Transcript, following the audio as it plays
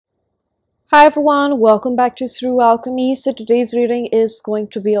Hi everyone, welcome back to Through Alchemy. So today's reading is going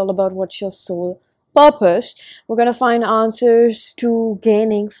to be all about what's your soul purpose. We're going to find answers to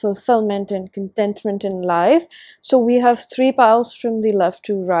gaining fulfillment and contentment in life. So we have three piles from the left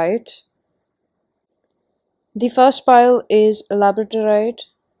to right. The first pile is Labradorite.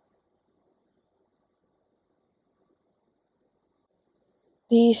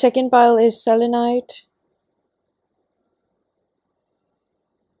 The second pile is Selenite.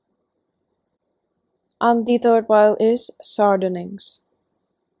 And the third pile is Sardonyx.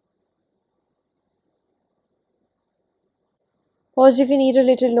 Pause if you need a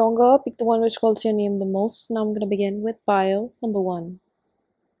little longer. Pick the one which calls your name the most. Now I'm going to begin with pile number 1.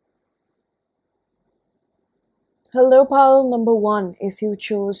 Hello, pile number 1. If you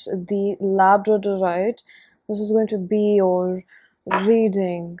chose the Labradorite, this is going to be your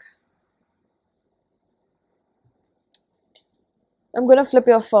reading. I'm going to flip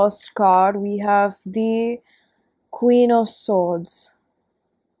your first card. We have the Queen of Swords.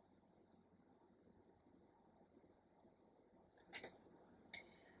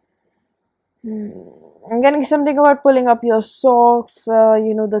 I'm getting something about pulling up your socks,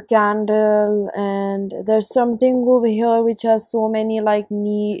 the candle, and there's something over here which has so many like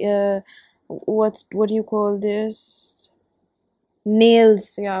what do you call this?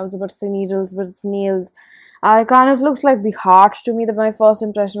 Nails. Yeah, I was about to say needles, but it's nails. It kind of looks like the heart to me. That my first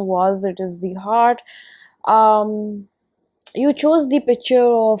impression was it is the heart. You chose the picture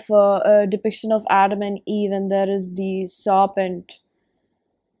of a depiction of Adam and Eve, and there is the serpent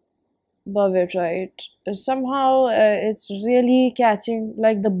above it, right? Somehow it's really catching,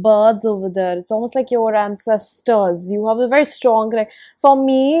 like the birds over there. It's almost like your ancestors. You have a very strong connection. For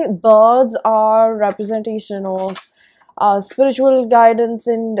me, birds are representation of spiritual guidance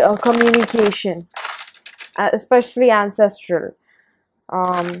and communication, especially ancestral.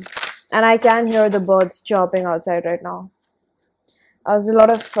 And I can hear the birds chirping outside right now. There's a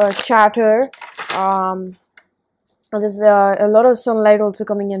lot of chatter. There's a lot of sunlight also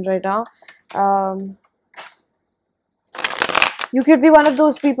coming in right now. You could be one of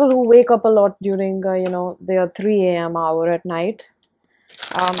those people who wake up a lot during, their 3 a.m. hour at night.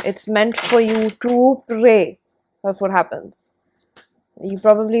 It's meant for you to pray. That's what happens. You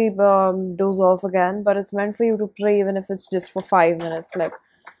probably doze off again, but it's meant for you to pray even if it's just for 5 minutes. Like,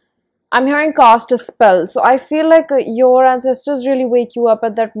 I'm hearing cast a spell. So I feel like your ancestors really wake you up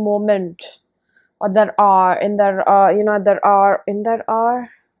at that moment. Or that hour, in that hour,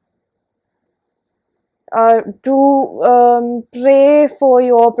 to pray for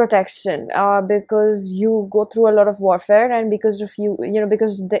your protection, because you go through a lot of warfare, and because of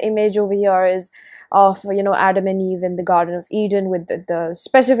because the image over here is of Adam and Eve in the Garden of Eden, with the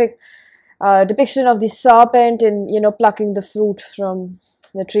specific depiction of the serpent and plucking the fruit from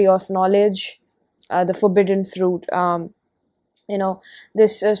the tree of knowledge, the forbidden fruit.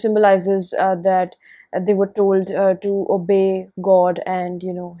 This symbolizes that they were told to obey God, and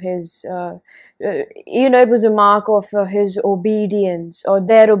his it was a mark of his obedience, or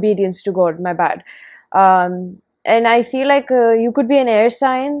their obedience to God, my bad. And I feel like you could be an air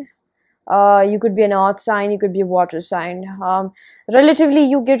sign, you could be an earth sign, you could be a water sign. Relatively,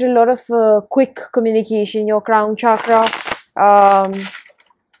 you get a lot of quick communication. Your crown chakra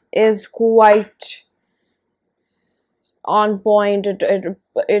is quite on point.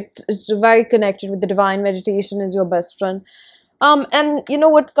 It's very connected with the divine. Meditation is your best friend. And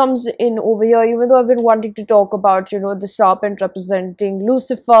what comes in over here, even though I've been wanting to talk about the serpent representing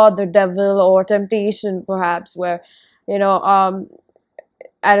Lucifer, the devil, or temptation, perhaps, where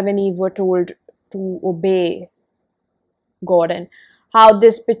Adam and Eve were told to obey God, and how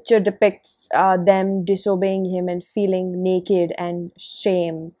this picture depicts them disobeying him and feeling naked and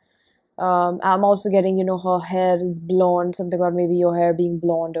shame. I'm also getting, her hair is blonde, something about maybe your hair being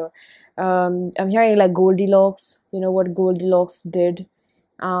blonde, or I'm hearing like Goldilocks, what Goldilocks did.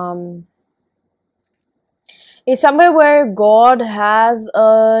 It's somewhere where God has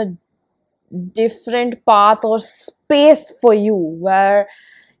a different path or space for you, where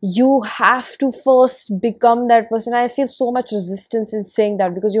you have to first become that person. I feel so much resistance in saying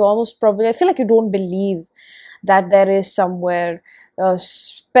that, because you almost probably, I feel like you don't believe that there is somewhere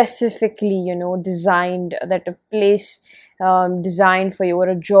specifically designed, that a place designed for you, or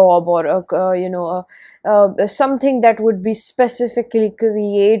a job, or something that would be specifically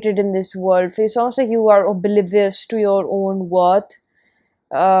created in this world for you. It sounds like you are oblivious to your own worth.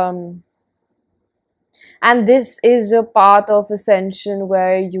 And this is a path of ascension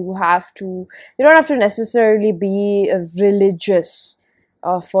where you don't have to necessarily be religious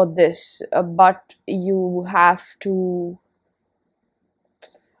for this, but you have to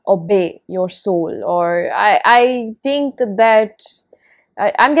obey your soul. Or I think that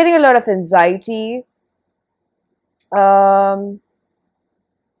I'm getting a lot of anxiety. um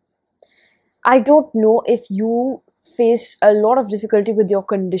I don't know if you face a lot of difficulty with your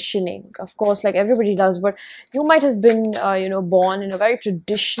conditioning. Of course, like everybody does, but you might have been, born in a very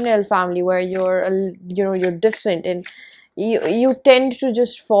traditional family where you're different, and you tend to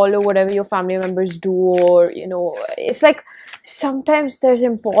just follow whatever your family members do, or it's like sometimes there's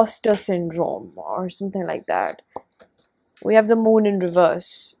imposter syndrome or something like that. We have the moon in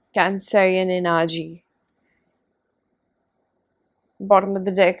reverse, Cancerian energy. Bottom of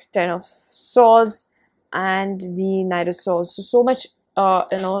the deck, Ten of Swords and the Knight of Swords. So much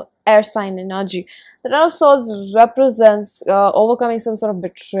air sign energy. The Ten of Swords represents overcoming some sort of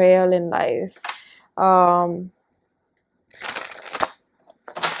betrayal in life.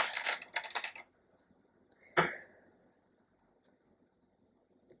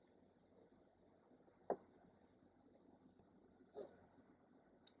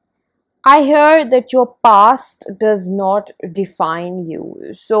 I hear that your past does not define you.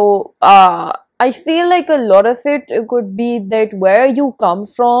 So, I feel like a lot of it could be that where you come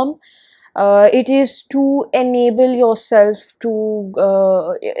from, it is to enable yourself to,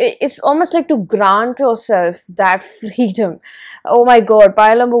 it's almost like to grant yourself that freedom. Oh my God,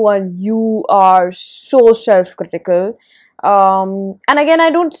 pile number one, you are so self-critical. And again, I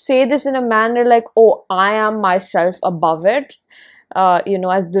don't say this in a manner like, oh, I am myself above it,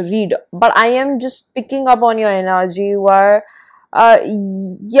 as the reader, but I am just picking up on your energy where,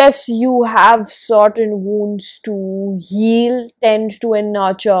 yes, you have certain wounds to heal, tend to, and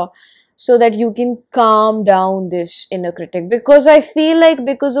nurture, so that you can calm down this inner critic. Because I feel like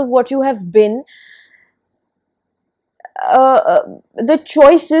because of what you have been, the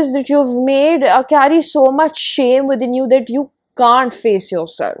choices that you've made carry so much shame within you that you can't face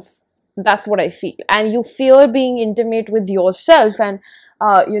yourself. That's what I feel. And you fear being intimate with yourself and,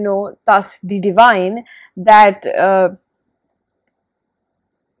 thus the divine, that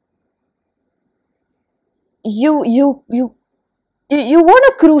you want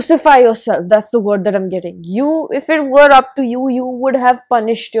to crucify yourself. That's the word that I'm getting. If it were up to you, you would have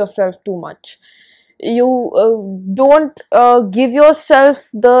punished yourself too much. You don't give yourself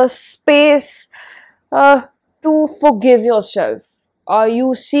the space to forgive yourself.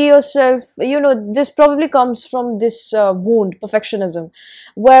 You see yourself, this probably comes from this wound, perfectionism,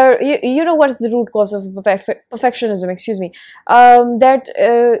 where, what is the root cause of perfectionism, excuse me, that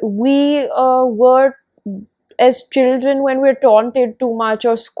we were, as children, when we're taunted too much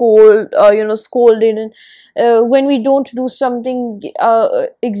or scolded, and when we don't do something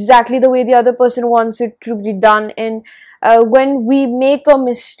exactly the way the other person wants it to be done, and when we make a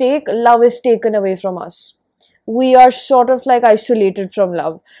mistake, love is taken away from us. We are sort of like isolated from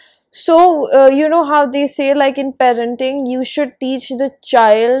love. So, you know how they say, like in parenting, you should teach the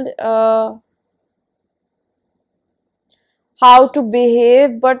child how to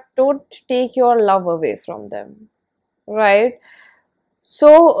behave, but don't take your love away from them, right?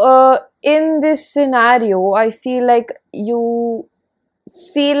 So, in this scenario, I feel like you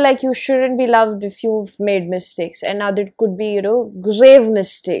shouldn't be loved if you've made mistakes, and now that could be, grave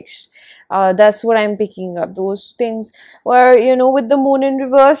mistakes. That's what I'm picking up, those things where, with the moon in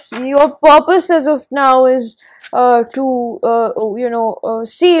reverse, your purpose as of now is to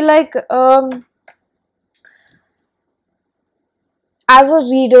see, like, as a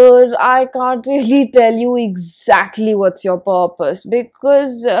reader, I can't really tell you exactly what's your purpose,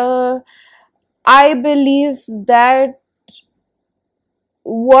 because I believe that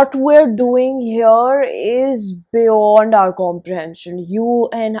what we're doing here is beyond our comprehension. You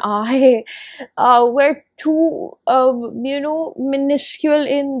and I, we're too, minuscule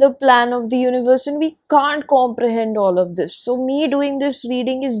in the plan of the universe, and we can't comprehend all of this. So me doing this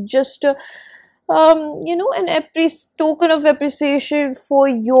reading is just a, an token of appreciation for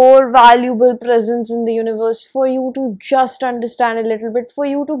your valuable presence in the universe, for you to just understand a little bit, for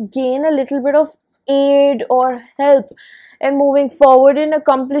you to gain a little bit of aid or help and moving forward in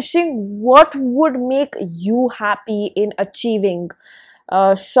accomplishing what would make you happy in achieving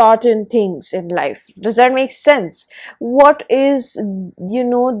certain things in life. Does that make sense? What is,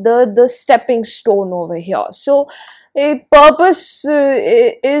 the stepping stone over here? So A purpose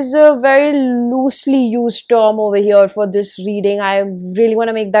is a very loosely used term over here for this reading. I really want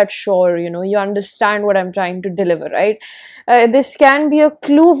to make that sure, you understand what I'm trying to deliver, right? This can be a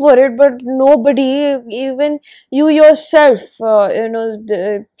clue for it, but nobody, even you yourself,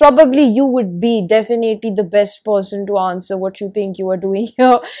 probably you would be definitely the best person to answer what you think you are doing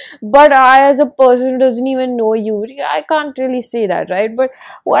here. But I, as a person who doesn't even know you, I can't really say that, right? But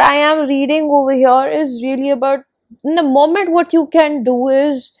what I am reading over here is really about, in the moment, what you can do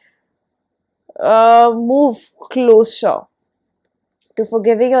is move closer to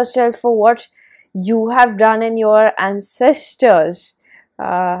forgiving yourself for what you have done and your ancestors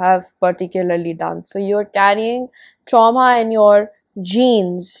have particularly done. So you're carrying trauma in your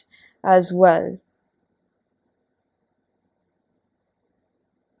genes as well.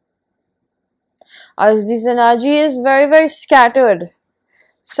 As this energy is very, very scattered.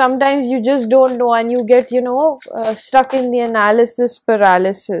 Sometimes you just don't know and you get, stuck in the analysis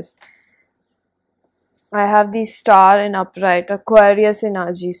paralysis. I have the star in upright, Aquarius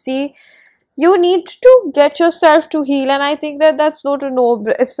energy. See, you need to get yourself to heal, and I think that that's not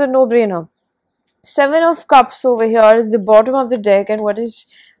it's a no-brainer. Seven of Cups over here is the bottom of the deck, and what is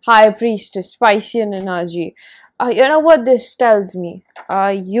High Priestess, Piscean energy. You know what this tells me?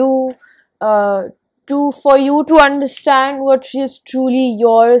 For you to understand what is truly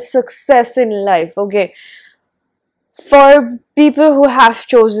your success in life, okay? For people who have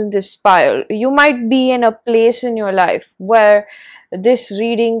chosen this spiral, you might be in a place in your life where this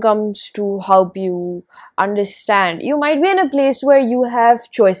reading comes to help you understand. You might be in a place where you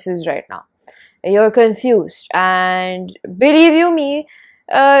have choices right now. You're confused, and believe you me,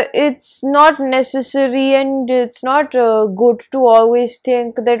 it's not necessary and it's not good to always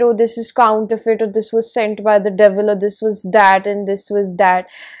think that, oh, this is counterfeit, or this was sent by the devil, or this was that and this was that.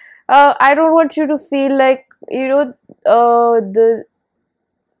 I don't want you to feel like,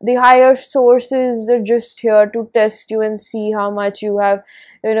 the higher sources are just here to test you and see how much you have,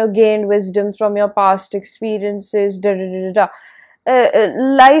 gained wisdom from your past experiences.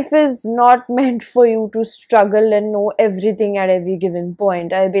 Life is not meant for you to struggle and know everything at every given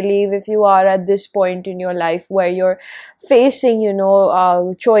point. I believe if you are at this point in your life where you're facing,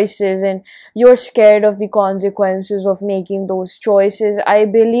 choices, and you're scared of the consequences of making those choices, I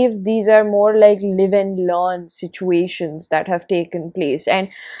believe these are more like live and learn situations that have taken place.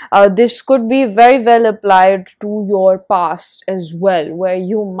 And this could be very well applied to your past as well, where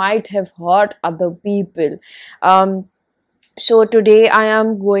you might have hurt other people. So today I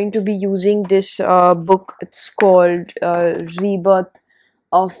am going to be using this book. It's called Rebirth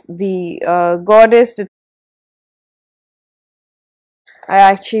of the Goddess. I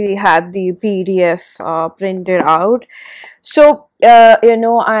actually had the PDF printed out. So,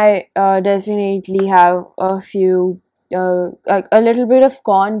 I definitely have a little bit of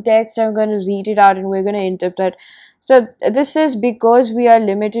context. I'm going to read it out and we're going to interpret. So this is because we are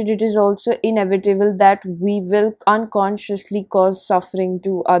limited, it is also inevitable that we will unconsciously cause suffering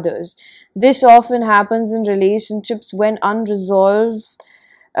to others. This often happens in relationships when unresolved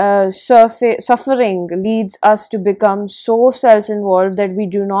suffering leads us to become so self-involved that we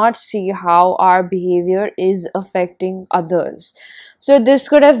do not see how our behavior is affecting others. So this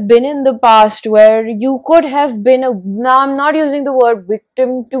could have been in the past where you could have been now I'm not using the word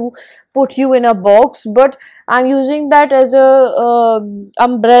victim to put you in a box, but I'm using that as a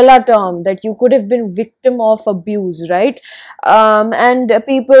umbrella term, that you could have been victim of abuse, right? And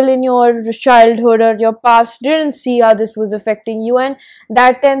people in your childhood or your past didn't see how this was affecting you, and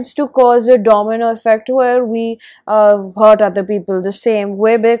that tends to cause a domino effect where we hurt other people the same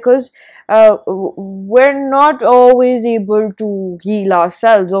way, because we're not always able to heal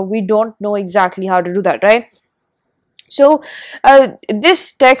ourselves, or we don't know exactly how to do that, right? So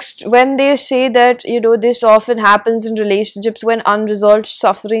this text, when they say that, this often happens in relationships when unresolved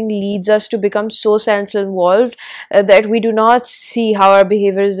suffering leads us to become so self-involved that we do not see how our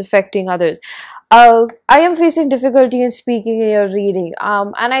behavior is affecting others. I am facing difficulty in speaking in your reading,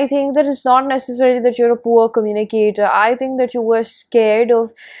 and I think that it's not necessarily that you're a poor communicator. I think that you were scared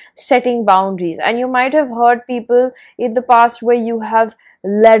of setting boundaries, and you might have hurt people in the past where you have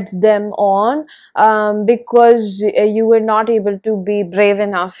led them on because you were not able to be brave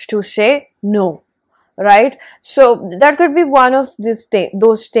enough to say no. Right? So that could be one of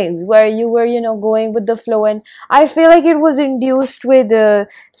those things where you were, going with the flow, and I feel like it was induced with fears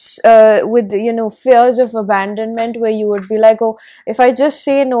of abandonment, where you would be like, oh, if I just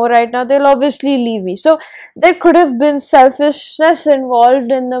say no right now, they'll obviously leave me. So there could have been selfishness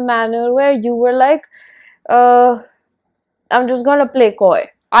involved in the manner where you were like, I'm just gonna play coy.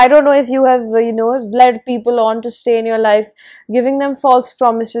 I don't know if you have, led people on to stay in your life, giving them false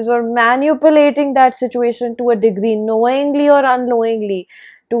promises or manipulating that situation to a degree, knowingly or unknowingly,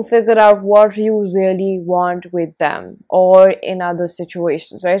 to figure out what you really want with them or in other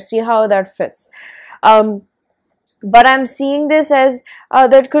situations, right? See how that fits. But I'm seeing this as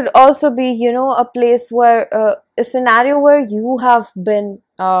that could also be, a place where a scenario where you have been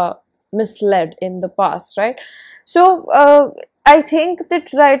misled in the past, right? So I think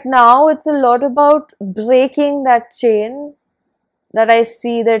that right now it's a lot about breaking that chain that I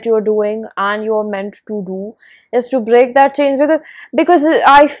see that you're doing and you're meant to do, is to break that change, because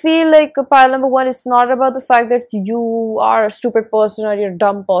I feel like pile number one, it's not about the fact that you are a stupid person or you're a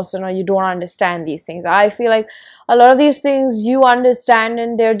dumb person or you don't understand these things. I feel like a lot of these things you understand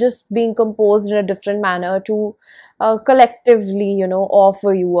and they're just being composed in a different manner to collectively,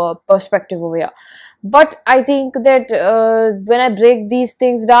 offer you a perspective over here. But I think that when I break these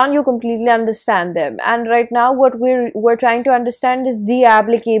things down, you completely understand them. And right now, what we're trying to understand is the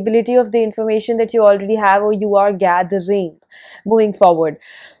applicability of the information that you already have or you are gathering moving forward.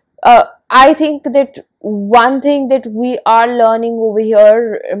 I think that one thing that we are learning over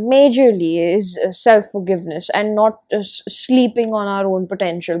here majorly is self-forgiveness and not sleeping on our own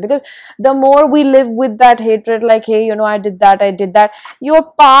potential. Because the more we live with that hatred, like, hey, I did that.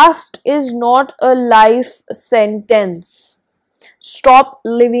 Your past is not a life sentence. Stop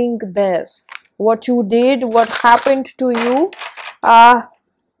living there. What you did, what happened to you,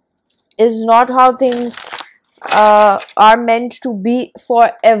 is not how things are meant to be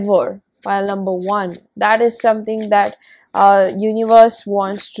forever. File number one, that is something that universe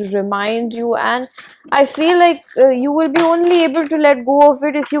wants to remind you, and I feel like you will be only able to let go of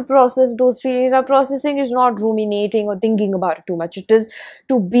it if you process those feelings. Our processing is not ruminating or thinking about it too much. It is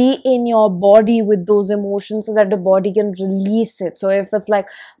to be in your body with those emotions so that the body can release it. So if it's like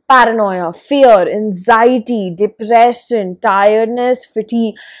paranoia, fear, anxiety, depression, tiredness,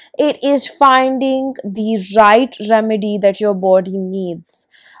 fatigue, it is finding the right remedy that your body needs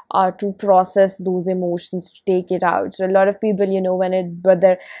to process those emotions, to take it out. So a lot of people,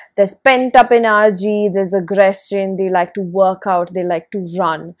 there's pent up energy, there's aggression, they like to work out, they like to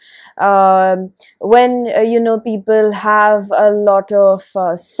run. When people have a lot of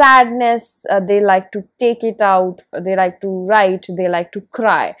sadness, they like to take it out, they like to write, they like to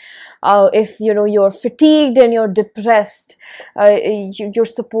cry. If you're fatigued and you're depressed, you're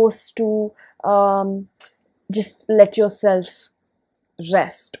supposed to just let yourself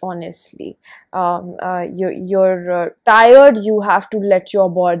rest. Honestly, you're tired, you have to let your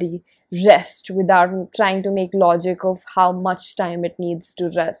body rest without trying to make logic of how much time it needs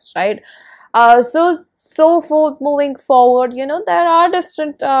to rest, right? So for moving forward, there are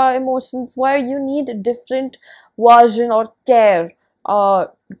different emotions where you need a different version or care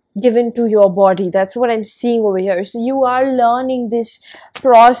given to your body. That's what I'm seeing over here. So you are learning this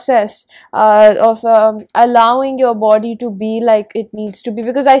process of allowing your body to be like it needs to be,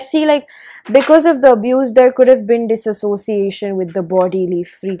 because I see, like, because of the abuse there could have been disassociation with the bodily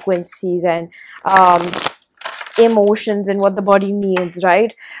frequencies and emotions and what the body needs,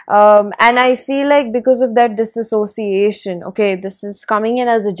 right? And I feel like because of that disassociation, okay, this is coming in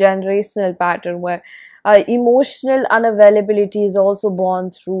as a generational pattern where emotional unavailability is also born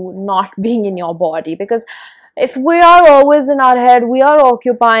through not being in your body. Because if we are always in our head, we are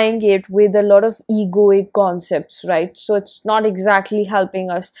occupying it with a lot of egoic concepts, right? So it's not exactly helping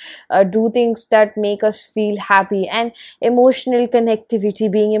us do things that make us feel happy. And emotional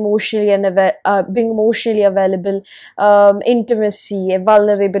connectivity, being emotionally available, intimacy,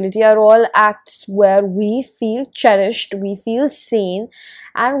 vulnerability are all acts where we feel cherished, we feel seen,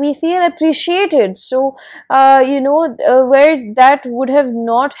 and we feel appreciated. So where that would have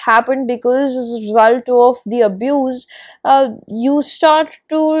not happened because as a result of the abuse, you start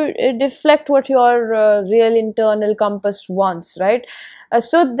to deflect what your real internal compass wants, right?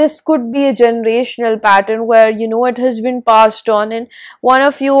 So this could be a generational pattern where it has been passed on, and one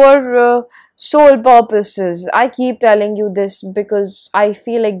of your soul purposes, I keep telling you this because I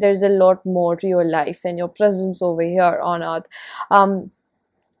feel like there's a lot more to your life and your presence over here on earth.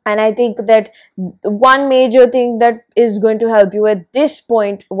 And I think that one major thing that is going to help you at this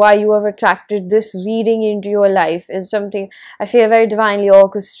point, why you have attracted this reading into your life, is something I feel very divinely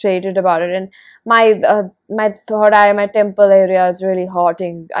orchestrated about it. And my my third eye, my temple area is really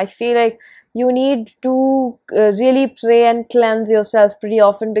hurting. I feel like you need to really pray and cleanse yourself pretty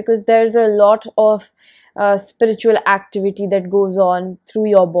often, because there's a lot of spiritual activity that goes on through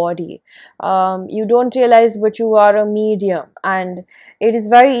your body. You don't realize, but you are a medium, and it is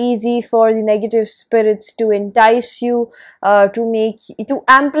very easy for the negative spirits to entice you, to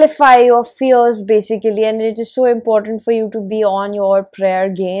amplify your fears basically. And it is so important for you to be on your prayer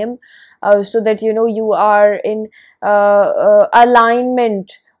game, so that you are in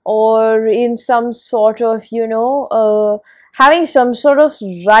alignment, or in some sort of having some sort of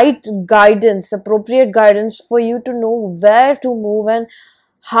right guidance, appropriate guidance for you to know where to move and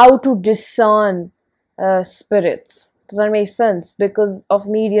how to discern spirits. Does that make sense? Because of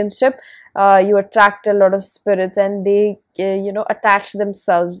mediumship, you attract a lot of spirits, and they attach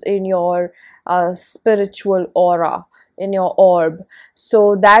themselves in your spiritual aura, in your orb.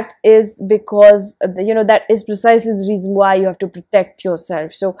 So that is because that is precisely the reason why you have to protect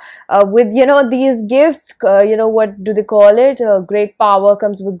yourself. So with these gifts, what do they call it, great power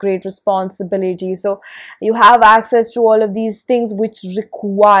comes with great responsibility. So you have access to all of these things which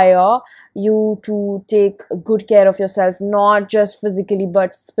require you to take good care of yourself, not just physically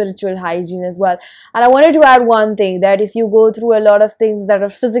but spiritual hygiene as well. And I wanted to add one thing, that if you go through a lot of things that are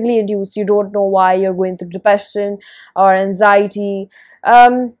physically induced, you don't know why you're going through depression or anxiety.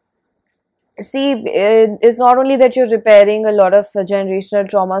 See, it's not only that you're repairing a lot of generational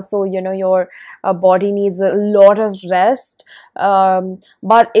trauma, so your body needs a lot of rest,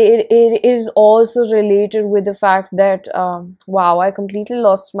 but it is also related with the fact that wow, I completely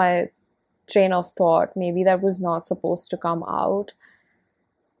lost my train of thought. Maybe that was not supposed to come out.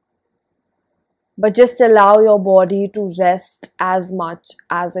 But just allow your body to rest as much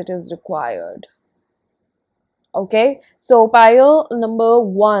as it is required. Okay, so pile number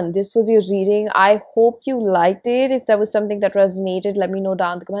 1, this was your reading. I hope you liked it. If there was something that resonated, let me know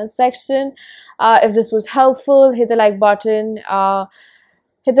down in the comment section. If this was helpful, hit the like button,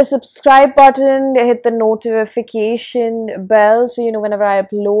 hit the subscribe button, hit the notification bell, so you know whenever I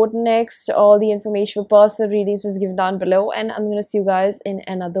upload next. All the information for personal readings is given down below, and I'm gonna see you guys in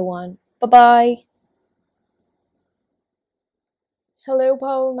another one. Bye bye. Hello,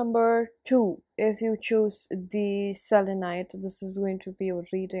 pile number 2. If you choose the Selenite, this is going to be your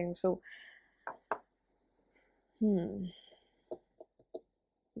reading. So, the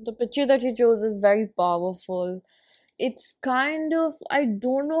picture that you chose is very powerful. It's kind of, I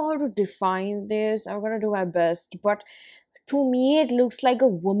don't know how to define this. I'm gonna do my best, but to me, it looks like a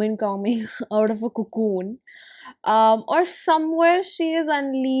woman coming out of a cocoon, or somewhere she is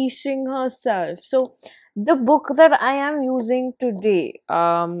unleashing herself. So, the book that I am using today,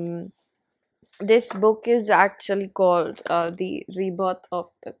 this book is actually called The Rebirth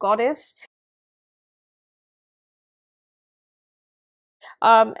of the Goddess.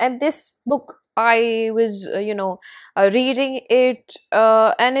 And this book, I was, reading it,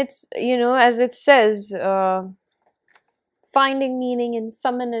 and it's, as it says, finding meaning in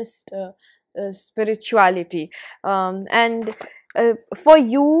feminist spirituality. And for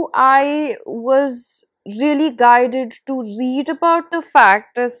you, I was really guided to read about the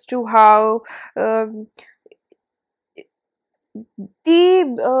fact as to how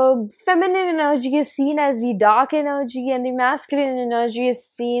the feminine energy is seen as the dark energy, and the masculine energy is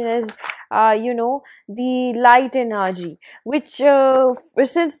seen as the light energy, which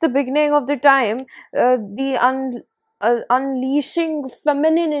since the beginning of the time, the unleashing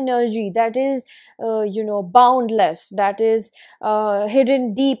feminine energy that is boundless, that is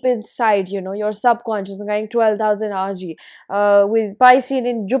hidden deep inside your subconscious, and getting 12,000 RG, with Piscean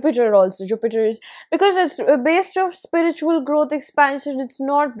in Jupiter also. Jupiter is, because it's based off spiritual growth, expansion. It's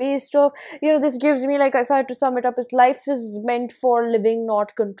not based off, this gives me, like, if I had to sum it up, is life is meant for living,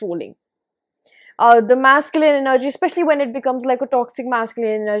 not controlling. The masculine energy, especially when it becomes like a toxic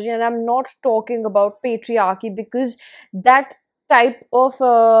masculine energy, and I'm not talking about patriarchy, because that type of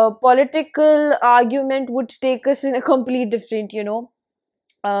political argument would take us in a complete different,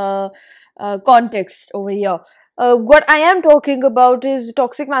 context over here. What I am talking about is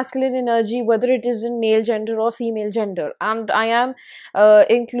toxic masculine energy, whether it is in male gender or female gender, and I am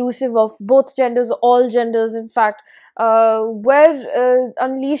inclusive of both genders, all genders, in fact, where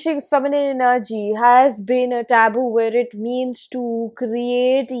unleashing feminine energy has been a taboo, where it means to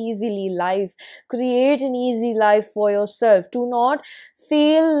create an easy life for yourself, to not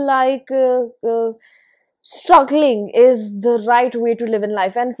feel like struggling is the right way to live in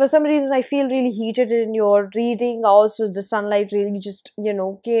life. And for some reason I feel really heated in your reading. Also the sunlight really just,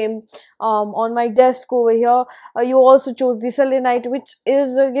 came on my desk over here. You also chose the selenite, which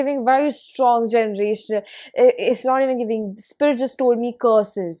is giving very strong generation. It's not even giving, spirit just told me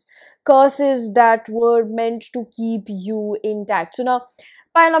curses that were meant to keep you intact. So now,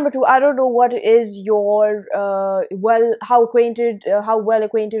 pile number two, I don't know what is your how well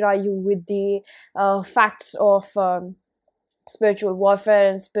acquainted are you with the facts of spiritual warfare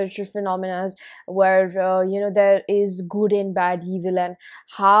and spiritual phenomena, where there is good and bad, evil, and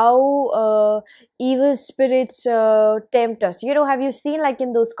how evil spirits tempt us. Have you seen, like,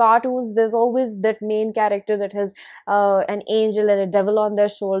 in those cartoons, there's always that main character that has an angel and a devil on their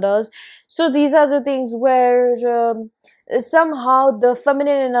shoulders. So these are the things where somehow the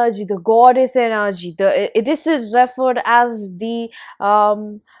feminine energy, the goddess energy, this is referred as the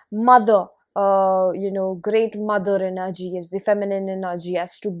mother, great mother energy, is the feminine energy,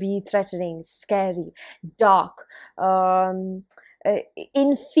 as to be threatening, scary, dark, uh,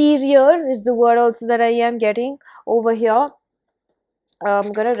 inferior is the word also that I am getting over here.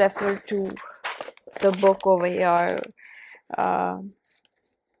 I'm gonna refer to the book over here.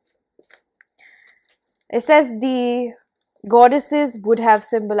 It says the goddesses would have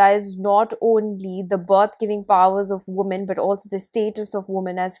symbolized not only the birth-giving powers of women, but also the status of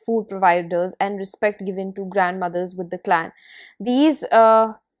women as food providers and respect given to grandmothers with the clan. These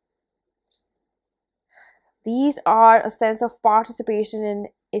are a sense of participation in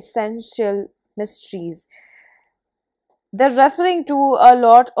essential mysteries. They're referring to a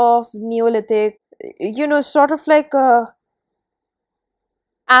lot of Neolithic, sort of like a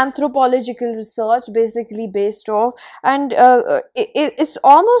anthropological research, basically based off, and it's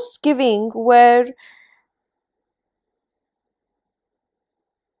almost giving where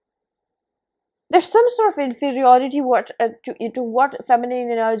there's some sort of inferiority to what feminine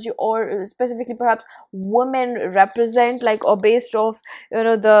energy, or specifically perhaps women, represent, like, or based off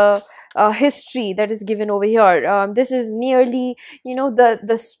the history that is given over here. This is nearly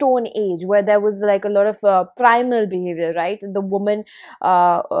the stone age, where there was like a lot of primal behavior, right? The woman,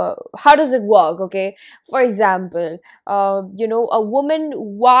 how does it work? Okay, for example, a woman,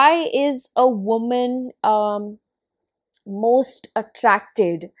 why is a woman most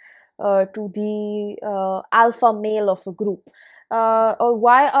attracted to the alpha male of a group, or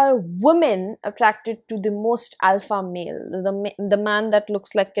why are women attracted to the most alpha male, the man that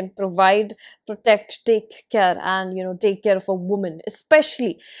looks like can provide, protect, take care, and take care of a woman,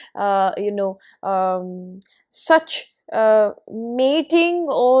 especially such mating,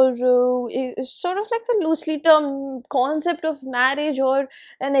 or sort of like a loosely termed concept of marriage, or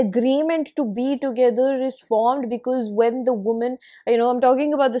an agreement to be together is formed, because when the woman, I'm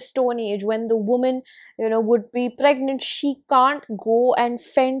talking about the stone age, when the woman would be pregnant, she can't go and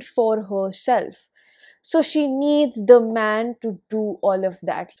fend for herself, so she needs the man to do all of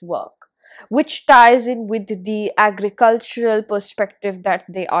that work, which ties in with the agricultural perspective that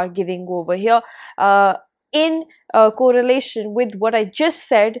they are giving over here, in correlation with what I just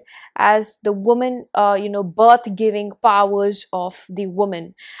said as the woman, birth giving powers of the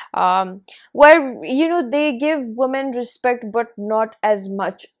woman, where they give women respect, but not as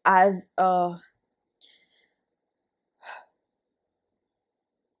much as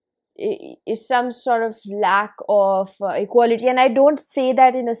is some sort of lack of equality. And I don't say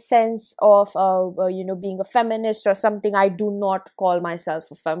that in a sense of being a feminist or something. I do not call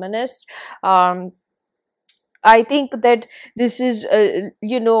myself a feminist. I think that this is,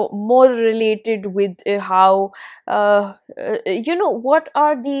 more related with how, what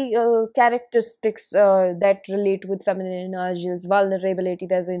are the characteristics that relate with feminine energy. There's vulnerability,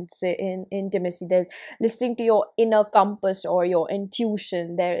 there's intimacy, there's listening to your inner compass or your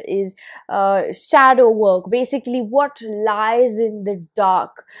intuition, there is shadow work, basically what lies in the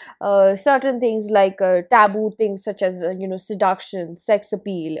dark, certain things like taboo things such as, seduction, sex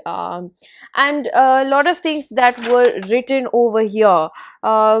appeal, and a lot of things that were written over here,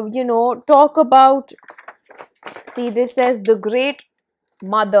 talk about, see, this says the great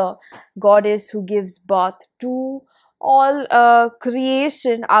mother goddess who gives birth to all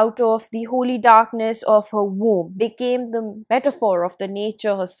creation out of the holy darkness of her womb became the metaphor of the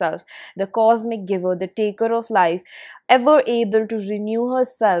nature herself, the cosmic giver, the taker of life, ever able to renew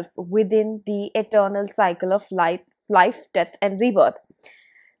herself within the eternal cycle of life, death, and rebirth.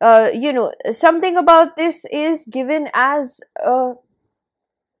 Something about this is given as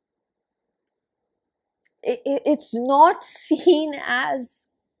it's not seen as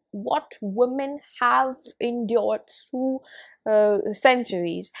what women have endured through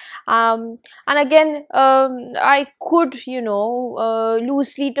centuries. And again, I could,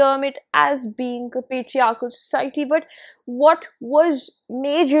 loosely term it as being a patriarchal society, but what was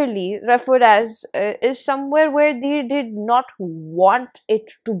majorly referred as is somewhere where they did not want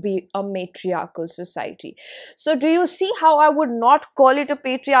it to be a matriarchal society. So do you see how I would not call it a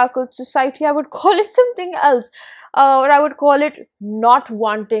patriarchal society? I would call it something else. Or I would call it not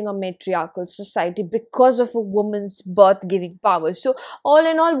wanting a matriarchal society because of a woman's birth giving power. So, all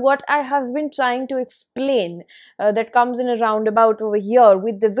in all, what I have been trying to explain that comes in a roundabout over here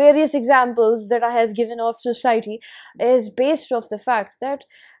with the various examples that I have given of society is based off the fact that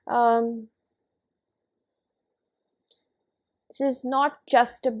this is not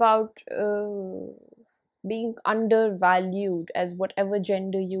just about being undervalued as whatever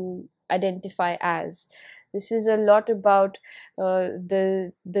gender you identify as. This is a lot about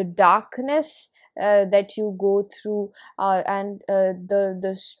the darkness that you go through, and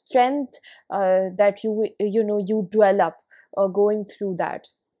the strength that you develop going through that.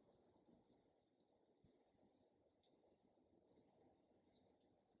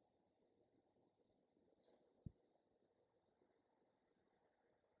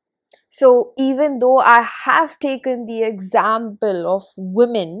 So even though I have taken the example of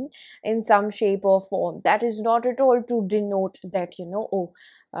women in some shape or form, that is not at all to denote that,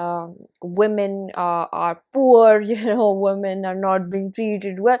 women are poor, women are not being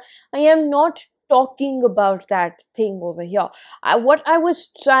treated well. I am not talking about that thing over here. What I was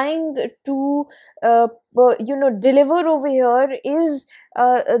trying to, deliver over here is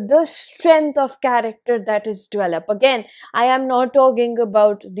the strength of character that is developed. Again, I am not talking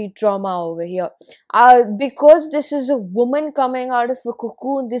about the trauma over here. Because this is a woman coming out of a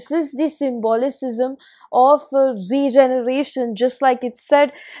cocoon, this is the symbolicism of regeneration, just like it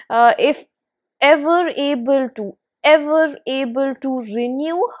said, if ever able to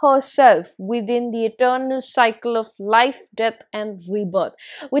renew herself within the eternal cycle of life, death, and rebirth,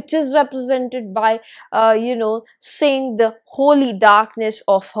 which is represented by, saying the holy darkness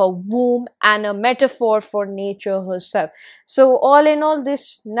of her womb and a metaphor for nature herself. So, all in all,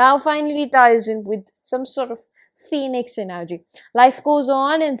 this now finally ties in with some sort of phoenix energy. Life goes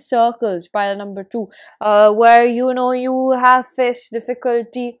on in circles, pile number 2, where you have faced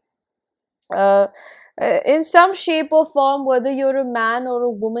difficulty in some shape or form, whether you're a man or a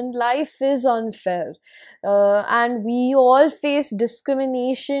woman. Life is unfair, and we all face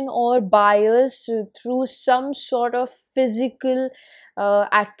discrimination or bias through some sort of physical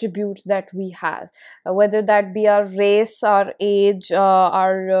attribute that we have, whether that be our race, our age,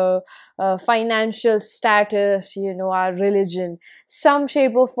 our financial status, our religion. Some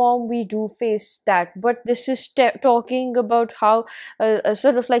shape or form we do face that, but this is talking about how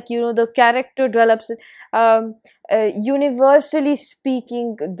sort of like, the character develops. Universally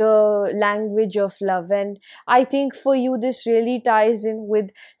speaking, the language of love. And I think for you this really ties in with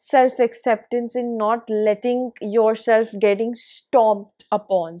self-acceptance and not letting yourself getting stomped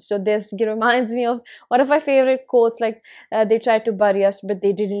upon. So this reminds me of one of my favorite quotes, like they tried to bury us but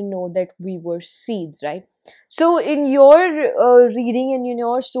they didn't know that we were seeds, right? So in your reading and in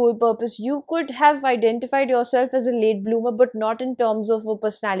your soul purpose, you could have identified yourself as a late bloomer, but not in terms of a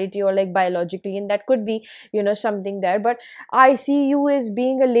personality or like biologically, and that could be something there. But I see you as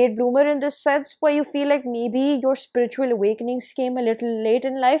being a late bloomer in this sense, where you feel like maybe your spiritual awakenings came a little late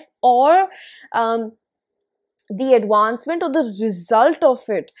in life, or the advancement or the result of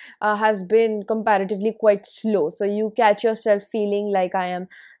it has been comparatively quite slow. So you catch yourself feeling like, I am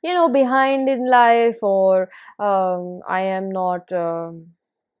behind in life, or I am not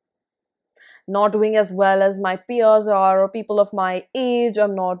doing as well as my peers or people of my age.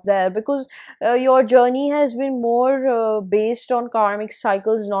 I'm not there because your journey has been more based on karmic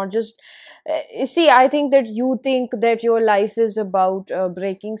cycles, not just see, I think that you think that your life is about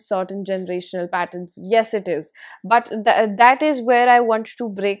breaking certain generational patterns. Yes, it is, but that is where I want to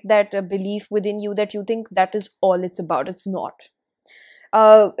break that belief within you, that you think that is all it's about. It's not.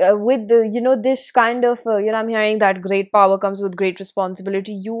 With the this kind of I'm hearing that great power comes with great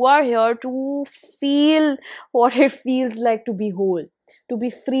responsibility. You are here to feel what it feels like to be whole, to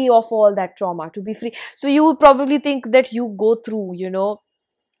be free of all that trauma, to be free. So you would probably think that you go through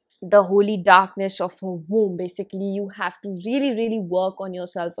the holy darkness of a womb. Basically, you have to really, really work on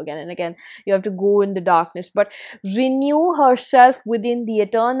yourself again and again. You have to go in the darkness, but renew herself within the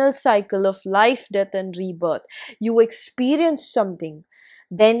eternal cycle of life, death, and rebirth. You experience something,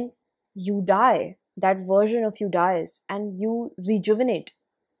 then you die. That version of you dies, and you rejuvenate.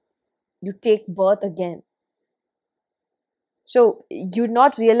 You take birth again. So you're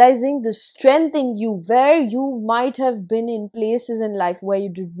not realizing the strength in you, where you might have been in places in life where you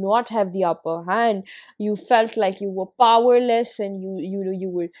did not have the upper hand. You felt like you were powerless, and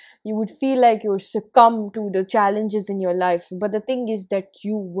you would feel like you succumb to the challenges in your life. But the thing is that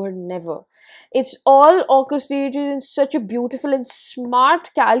you were never. It's all orchestrated in such a beautiful and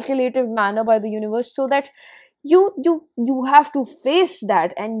smart, calculative manner by the universe, so that you have to face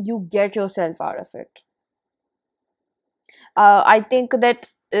that and you get yourself out of it. I think that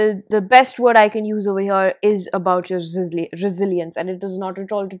the best word I can use over here is about your resilience, and it is not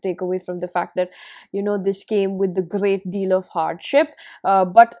at all to take away from the fact that this came with the great deal of hardship,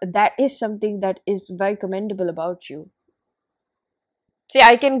 but that is something that is very commendable about you. See,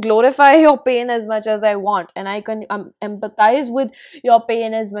 I can glorify your pain as much as I want, and I can empathize with your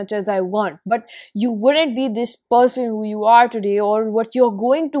pain as much as I want, but you wouldn't be this person who you are today, or what you're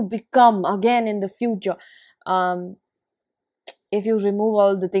going to become again in the future. Um, if you remove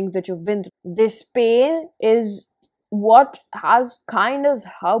all the things that you've been through, this pain is what has kind of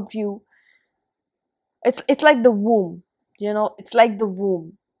helped you. It's like the womb, it's like the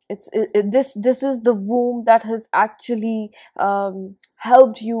womb. This is the womb that has actually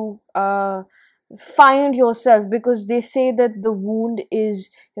helped you find yourself, because they say that the wound is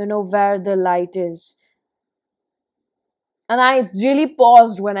where the light is. And I really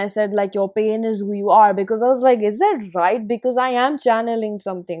paused when I said, like, your pain is who you are, because I was like, is that right? Because I am channeling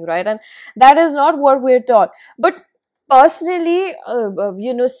something, right? And that is not what we're taught. But personally,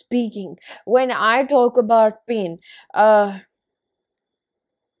 speaking, when I talk about pain,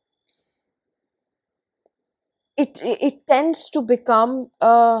 it tends to become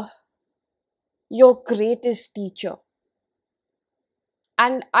your greatest teacher.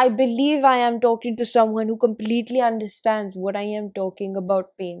 And I believe I am talking to someone who completely understands what I am talking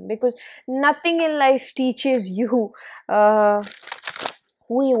about pain, because nothing in life teaches you who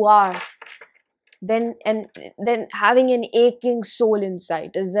you are then having an aching soul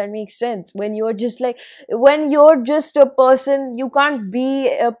inside. Does that make sense? When you're just a person, you can't be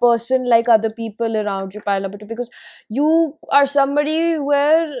a person like other people around you, pile up, because you are somebody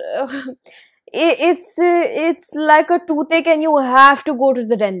where it's like a toothache and you have to go to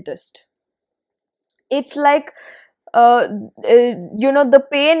the dentist. It's like the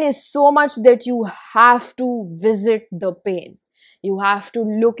pain is so much that you have to visit the pain. You have to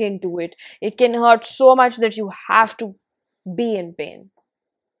look into it. It can hurt so much that you have to be in pain.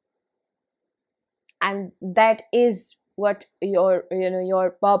 And that is what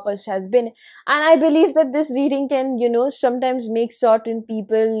your purpose has been. And I believe that this reading can sometimes make certain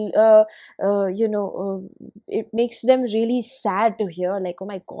people it makes them really sad to hear, like, oh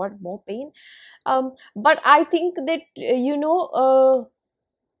my god, more pain. But I think that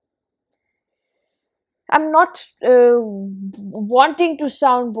I'm not wanting to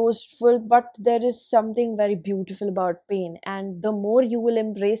sound boastful, but there is something very beautiful about pain. And the more you will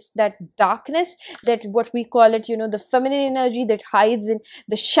embrace that darkness, that what we call it, the feminine energy that hides in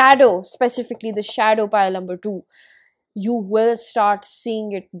the shadow, specifically the shadow pile number 2, you will start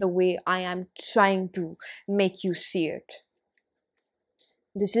seeing it the way I am trying to make you see it.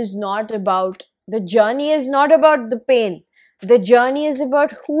 This is not about, the journey is not about the pain. The journey is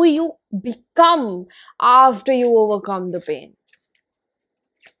about who you become after you overcome the pain.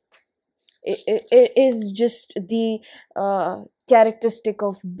 It is just the characteristic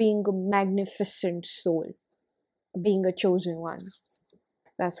of being a magnificent soul, being a chosen one.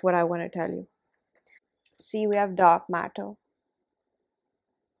 That's what I want to tell you. See, we have dark matter.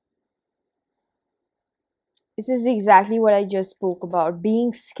 This is exactly what I just spoke about,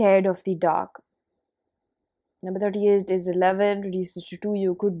 being scared of the dark. Number 38 is 11, reduces to 2.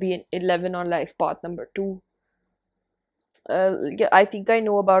 You could be an 11 on life path number 2. I think I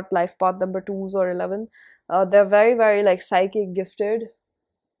know about life path number 2s or 11. They're very, very like psychic gifted.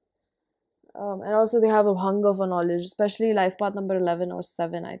 And also they have a hunger for knowledge, especially life path number 11 or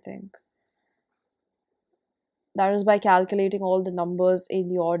 7, I think. That is by calculating all the numbers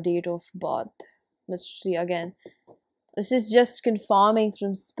in your date of birth. Mystery again. This is just confirming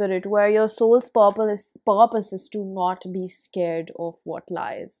from spirit, where your soul's purpose is to not be scared of what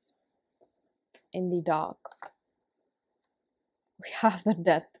lies in the dark. We have the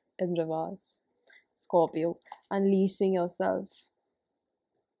death in reverse. Scorpio, unleashing yourself.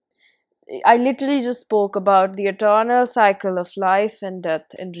 I literally just spoke about the eternal cycle of life and death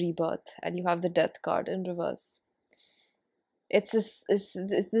and rebirth, and you have the death card in reverse. This is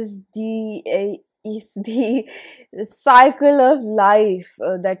the cycle of life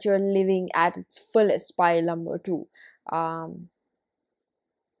that you're living at its fullest, pile number 2.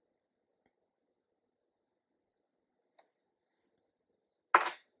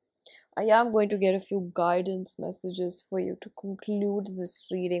 I am going to get a few guidance messages for you to conclude this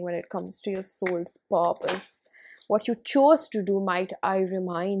reading when it comes to your soul's purpose. What you chose to do, might I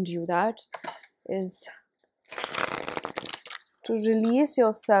remind you, that is to release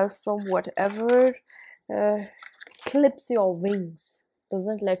yourself from whatever uh, clips your wings,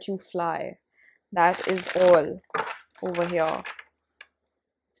 doesn't let you fly. That is all over here.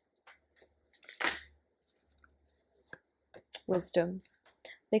 Wisdom.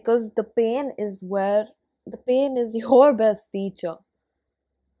 Because the pain is your best teacher.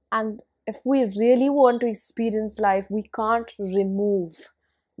 And if we really want to experience life, we can't remove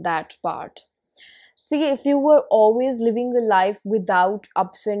that part. See, if you were always living a life without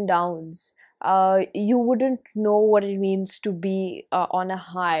ups and downs, you wouldn't know what it means to be on a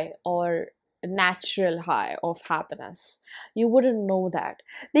high or a natural high of happiness. You wouldn't know that,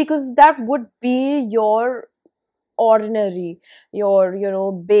 because that would be your ordinary,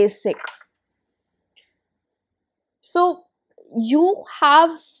 your, basic. So you have,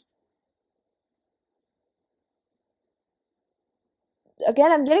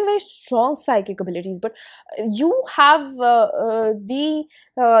 again, I'm getting very strong psychic abilities, but you have the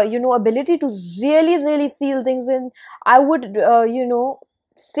ability to really, really feel things. And I would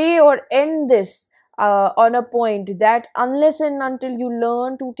say or end this on a point that unless and until you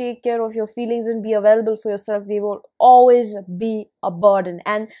learn to take care of your feelings and be available for yourself, they will always be a burden.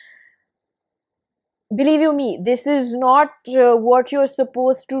 And believe you me, this is not what you're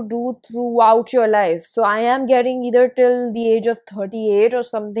supposed to do throughout your life. So I am getting either till the age of 38 or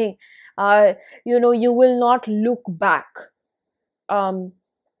something. You will not look back.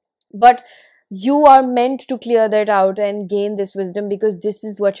 But you are meant to clear that out and gain this wisdom, because this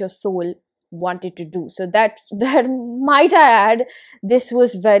is what your soul wanted to do. So that might I add, this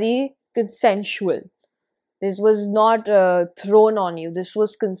was very consensual. This was not thrown on you. This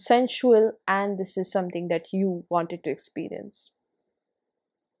was consensual, and this is something that you wanted to experience.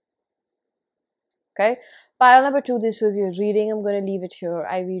 Okay, pile number 2, this was your reading. I'm going to leave it here.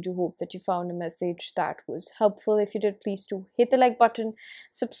 I really do hope that you found a message that was helpful. If you did, please do hit the like button,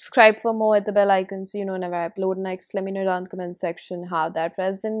 subscribe for more, hit the bell icon so you know whenever I upload next. Let me know down in the comment section how that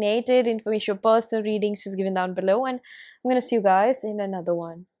resonated. Information, personal readings is given down below, and I'm going to see you guys in another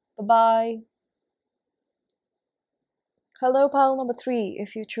one. Bye-bye. Hello, pile number 3.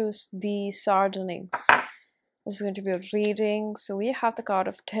 If you choose the Sardonyx, this is going to be a reading. So we have the card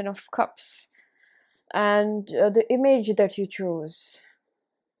of 10 of Cups. And the image that you chose.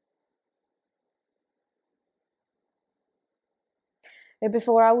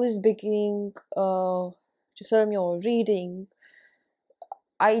 Before I was beginning to film your reading,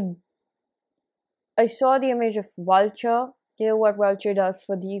 I saw the image of vulture. You know what vulture does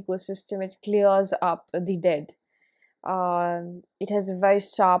for the ecosystem? It clears up the dead. It has a very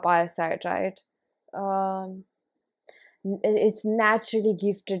sharp eyesight, right? It's naturally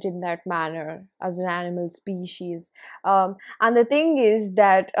gifted in that manner as an animal species. And the thing is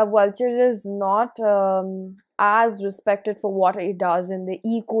that a vulture is not as respected for what it does in the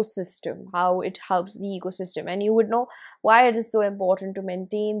ecosystem, how it helps the ecosystem. And you would know why it is so important to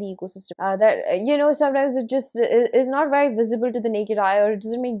maintain the ecosystem. Sometimes it just is not very visible to the naked eye, or it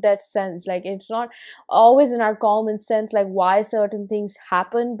doesn't make that sense. Like, it's not always in our common sense, like why certain things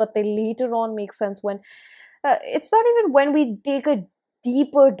happen, but they later on make sense when it's not even when we take a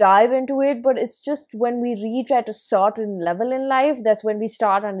deeper dive into it, but it's just when we reach at a certain level in life, that's when we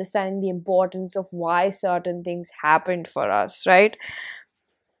start understanding the importance of why certain things happened for us, right?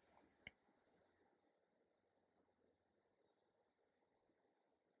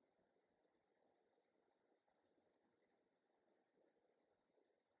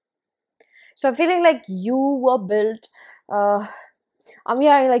 So I'm feeling like you were built I'm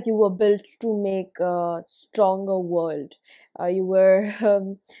hearing like you were built to make a stronger world. You were,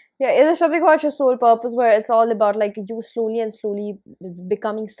 yeah, it is something about your soul purpose where it's all about like you slowly and slowly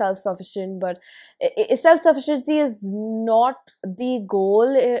becoming self-sufficient. But self-sufficiency is not the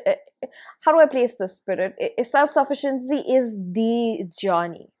goal. How do I place this, spirit? Self-sufficiency is the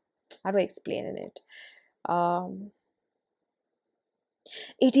journey. How do I explain it?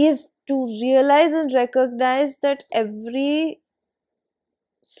 It is to realize and recognize that every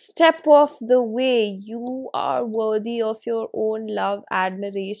step of the way you are worthy of your own love,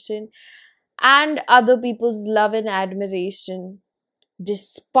 admiration, and other people's love and admiration,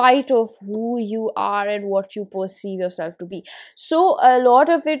 despite of who you are and what you perceive yourself to be. So a lot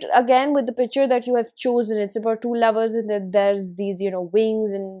of it, again, with the picture that you have chosen, it's about two lovers, and then there's these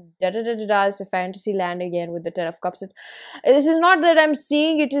wings and da da da da da. It's a fantasy land again with the 10 of Cups. This is not that I'm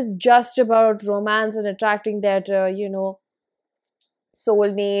seeing it is just about romance and attracting that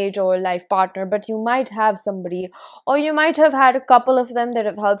soulmate or life partner, but you might have somebody, or you might have had a couple of them that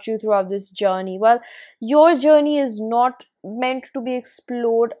have helped you throughout this journey. Well, your journey is not meant to be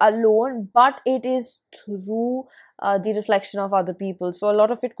explored alone, but it is through the reflection of other people. So a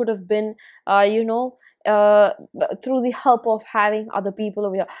lot of it could have been, uh, through the help of having other people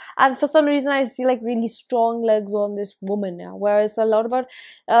over here. And for some reason, I see like really strong legs on this woman now, where it's a lot about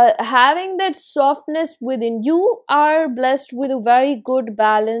having that softness within. You are blessed with a very good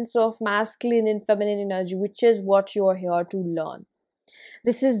balance of masculine and feminine energy, which is what you're here to learn.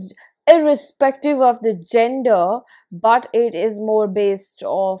 This is irrespective of the gender, but it is more based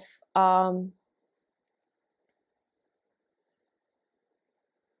off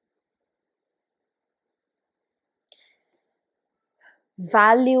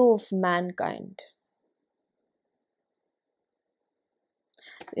value of mankind.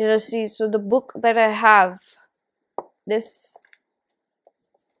 See, so the book that I have, this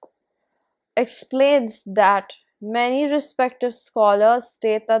explains that many respected scholars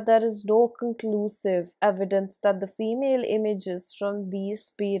state that there is no conclusive evidence that the female images from these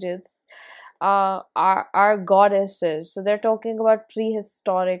spirits are goddesses. So they're talking about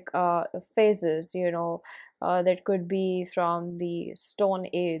prehistoric phases, that could be from the Stone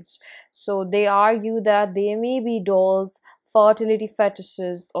Age. So they argue that they may be dolls, fertility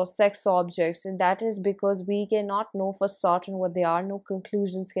fetishes, or sex objects, and that is because we cannot know for certain what they are. No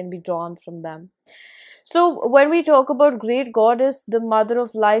conclusions can be drawn from them. So when we talk about great goddess, the mother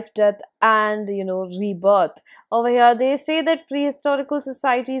of life, death, and rebirth, over here they say that prehistorical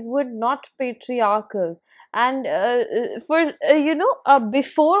societies were not patriarchal. And for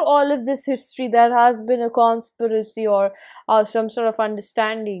before all of this history, there has been a conspiracy or some sort of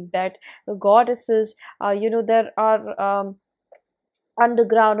understanding that goddesses, there are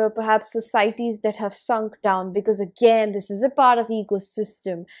underground or perhaps societies that have sunk down, because again this is a part of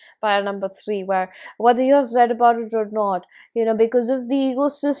ecosystem. Para number 3, where whether you have read about it or not, because of the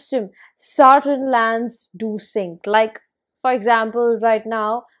ecosystem, certain lands do sink. Like, for example, right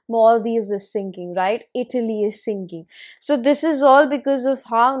now Maldives is sinking, right? Italy is sinking. So this is all because of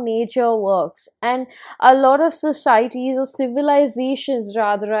how nature works. And a lot of societies, or civilizations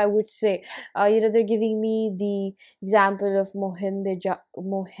rather, I would say, they're giving me the example of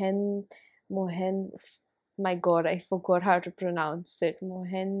my god, I forgot how to pronounce it.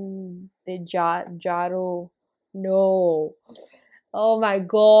 Mohenjo-daro. No. Oh my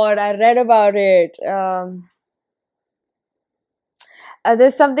god, I read about it.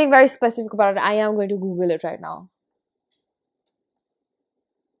 There's something very specific about it. I am going to Google it right now.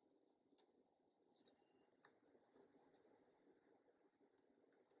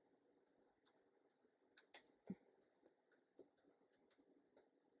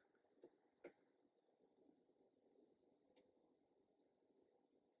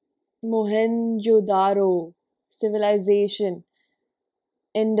 Mohenjo-daro civilization,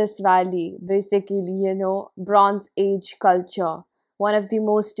 Indus Valley, basically, Bronze Age culture, one of the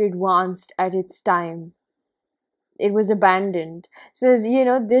most advanced at its time. It was abandoned. So,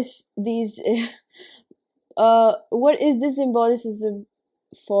 these, what is the symbolicism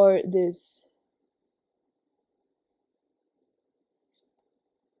for this?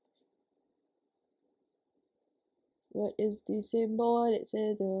 What is the symbol? It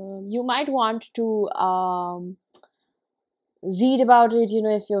says, you might want to read about it,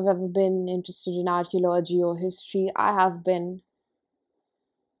 if you've ever been interested in archaeology or history. I have been.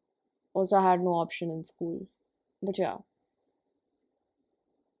 Also, I had no option in school. But yeah.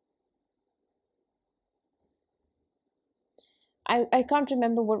 I can't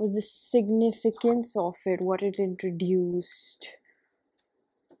remember what was the significance of it, what it introduced.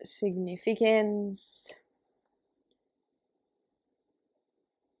 Significance.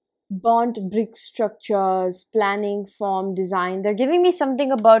 Burnt brick structures, planning, form, design. They're giving me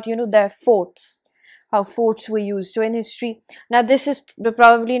something about, their forts, how forts were used. So in history, now this is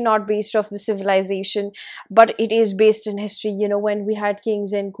probably not based off the civilization, but it is based in history. When we had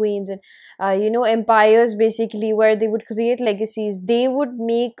kings and queens and, empires, basically, where they would create legacies, they would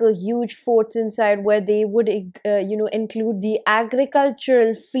make a huge forts inside, where they would, include the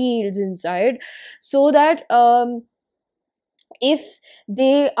agricultural fields inside, so that, if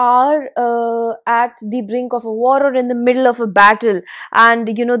they are at the brink of a war or in the middle of a battle, and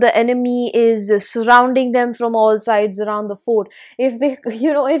the enemy is surrounding them from all sides around the fort, if they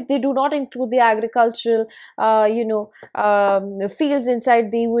if they do not include the agricultural fields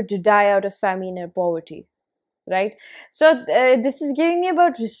inside, they would die out of famine and poverty. right? So this is giving me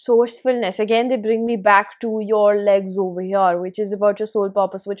about resourcefulness. Again, they bring me back to your legs over here, which is about your soul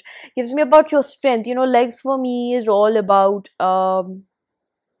purpose, which gives me about your strength. You know, legs for me is all about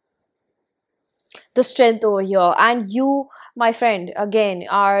the strength over here. And you, my friend, again,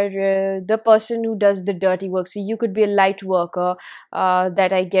 are the person who does the dirty work. So you could be a light worker,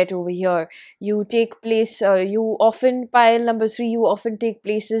 that I get over here. You take place, you often, pile number 3, you often take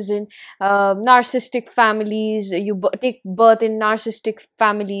places in narcissistic families. You take birth in narcissistic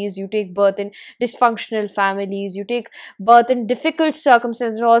families, you take birth in dysfunctional families, you take birth in difficult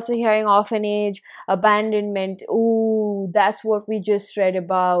circumstances. Also hearing orphanage, abandonment. Ooh, that's what we just read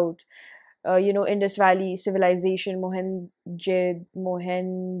about. You know, Indus Valley civilization,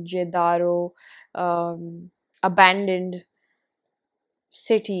 Mohenjo-daro, abandoned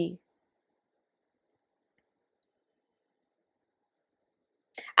city.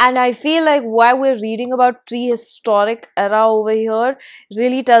 And I feel like why we're reading about prehistoric era over here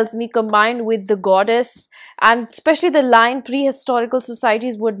really tells me, combined with the goddess, and especially the line prehistorical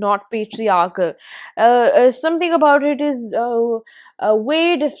societies were not patriarchal. Something about it is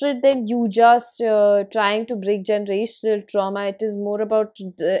way different than you just trying to break generational trauma. It is more about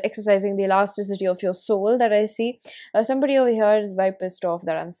exercising the elasticity of your soul that I see. Somebody over here is very pissed off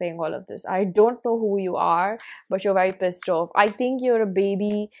that I'm saying all of this. I don't know who you are, but you're very pissed off. I think you're a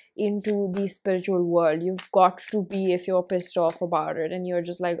baby into the spiritual world. You've got to be if you're pissed off about it and you're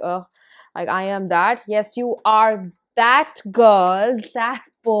just like, ugh, like I am that. Yes, you are that girl, that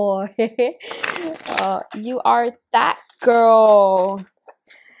boy. You are that girl.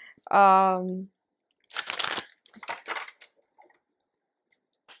 Um,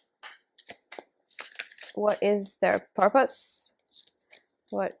 what is their purpose?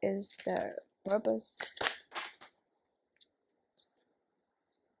 What is their purpose?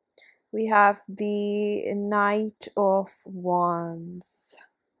 We have the Knight of Wands.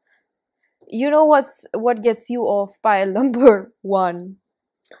 You know what gets you off pile number 1?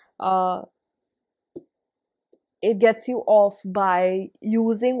 Uh, it gets you off by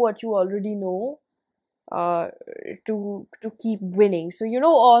using what you already know uh to keep winning. So, you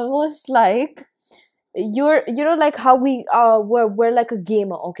know, almost like you know, like how we're like a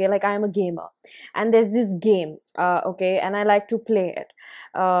gamer, okay? Like I am a gamer and there's this game, okay, and I like to play it,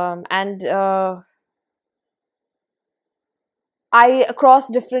 and I cross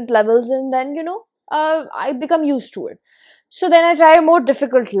different levels, and then, you know, I become used to it. So then I try a more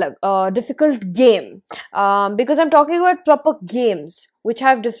difficult game, because I'm talking about proper games which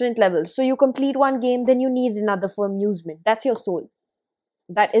have different levels. So you complete one game, then you need another for amusement. That's your soul.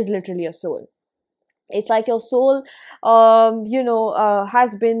 That is literally your soul. It's like your soul, you know,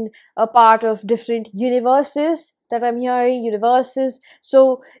 has been a part of different universes that I'm hearing, universes.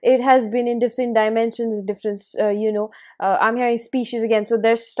 So it has been in different dimensions, different, you know, I'm hearing species again. So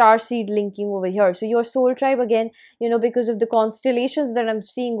there's star seed linking over here. So your soul tribe again, you know, because of the constellations that I'm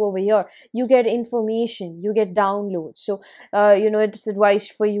seeing over here, you get information, you get downloads. So, you know, it's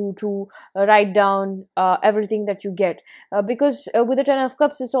advised for you to write down everything that you get. Because with the 10 of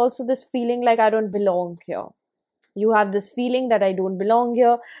Cups, it's also this feeling like I don't belong here. You have this feeling that I don't belong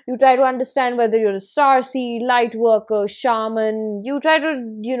here. You try to understand whether you're a star seed, light worker, shaman. You try to,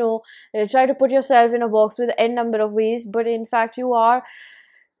 you know, try to put yourself in a box with n number of ways, but in fact you are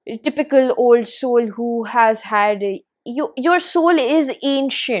a typical old soul who has had your soul is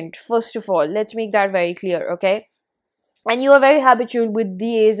ancient. First of all, let's make that very clear, okay? And you are very habitual with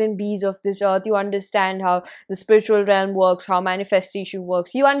the A's and B's of this earth. You understand how the spiritual realm works, how manifestation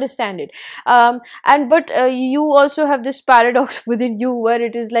works. You understand it. And but you also have this paradox within you where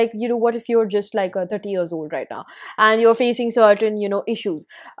it is like, you know, what if you're just like 30 years old right now and you're facing certain, you know, issues.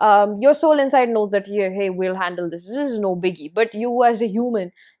 Your soul inside knows that, yeah, hey, we'll handle this. This is no biggie. But you as a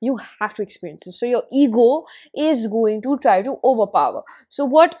human, you have to experience it. So your ego is going to try to overpower. So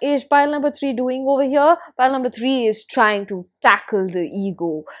what is pile number 3 doing over here? Pile number 3 is trying to tackle the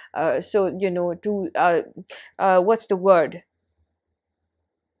ego. So, you know, to what's the word?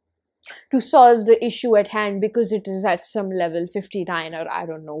 To solve the issue at hand, because it is at some level 59, or I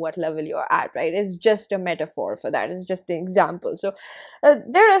don't know what level you're at, right? It's just a metaphor for that. It's just an example. So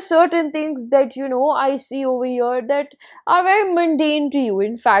there are certain things that, you know, I see over here that are very mundane to you.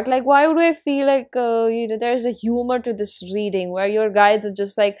 In fact, like, why would I feel like you know, there's a humor to this reading where your guides are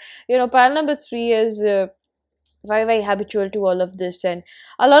just like, you know, pile number 3 is very habitual to all of this, and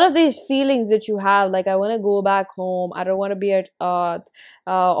a lot of these feelings that you have, like I want to go back home, I don't want to be at earth,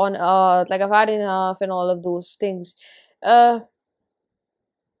 on earth, like I've had enough, and all of those things. By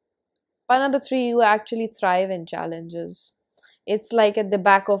number 3, you actually thrive in challenges. It's like at the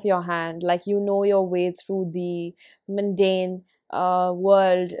back of your hand, like you know your way through the mundane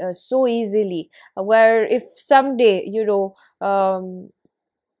world so easily. Where if someday,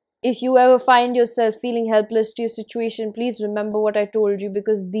 if you ever find yourself feeling helpless to your situation, please remember what I told you,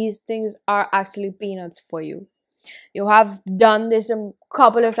 because these things are actually peanuts for you. You have done this a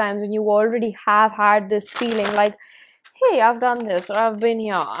couple of times and you already have had this feeling like, hey, I've done this, or I've been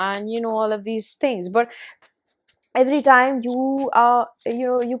here, and all of these things. But every time you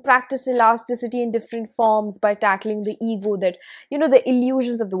practice elasticity in different forms by tackling the ego, that the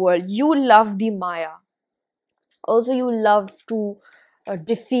illusions of the world. You love the Maya. Also, you love to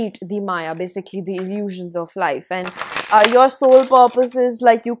defeat the Maya, basically the illusions of life. And your sole purpose is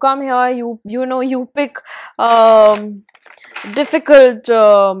like, you come here, you pick difficult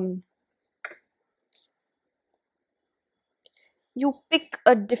you pick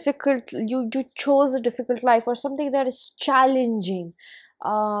a difficult you chose a difficult life, or something that is challenging,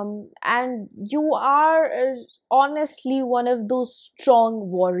 and you are honestly one of those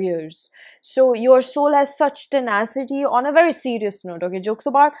strong warriors. So your soul has such tenacity. On a very serious note, okay, jokes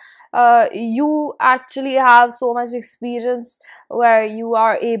apart, you actually have so much experience where you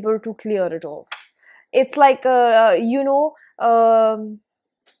are able to clear it off. It's like the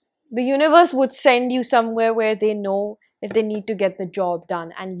universe would send you somewhere where they know if they need to get the job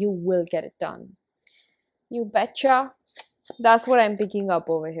done, and you will get it done. You betcha. That's what I'm picking up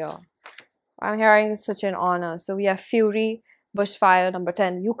over here. I'm hearing such an honor. So we have Fury, Bushfire, number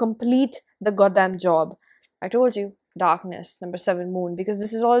 10. You complete the goddamn job. I told you. Darkness, number 7, Moon, because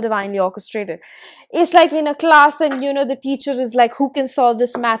this is all divinely orchestrated. It's like in a class, and the teacher is like, who can solve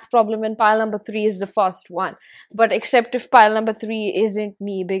this math problem, and pile number 3 is the first one. But except if pile number 3 isn't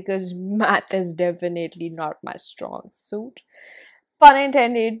me, because math is definitely not my strong suit. Pun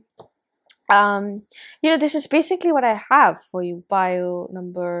intended. This is basically what I have for you. Pile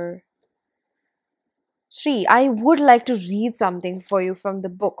number 3. I would like to read something for you from the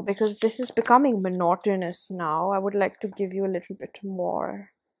book, because this is becoming monotonous now. I would like to give you a little bit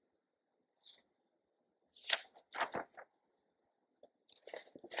more.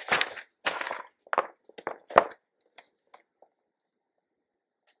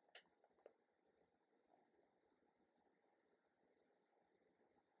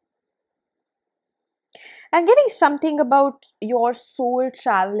 I'm getting something about your soul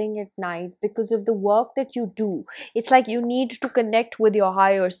traveling at night because of the work that you do. It's like you need to connect with your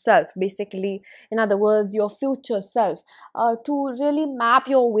higher self, basically, in other words, your future self, to really map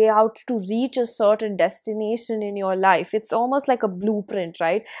your way out to reach a certain destination in your life. It's almost like a blueprint,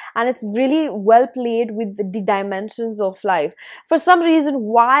 right? And it's really well played with the dimensions of life. For some reason,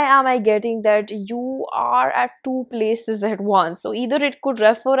 why am I getting that you are at two places at once? So either it could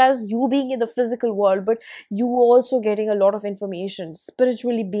refer as you being in the physical world, but you also getting a lot of information,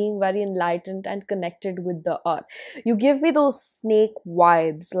 spiritually being very enlightened and connected with the earth. You give me those snake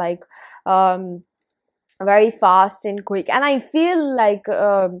vibes, like very fast and quick, and I feel like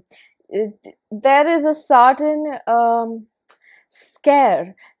there is a certain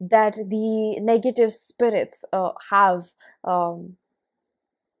scare that the negative spirits have,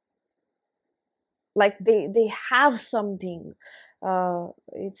 like they have something.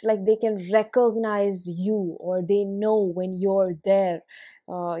 It's like they can recognize you, or they know when you're there.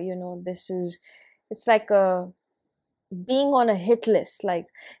 It's like being on a hit list. Like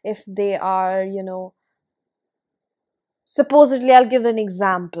if they are, supposedly, I'll give an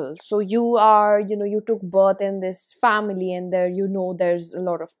example. So you are, you took birth in this family, and there, there's a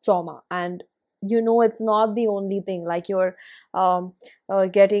lot of trauma, and it's not the only thing. Like you're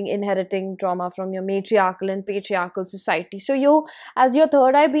inheriting trauma from your matriarchal and patriarchal society. So you, as your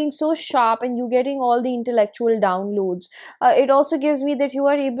third eye being so sharp, and you getting all the intellectual downloads, it also gives me that you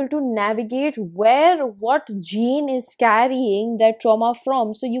are able to navigate what gene is carrying that trauma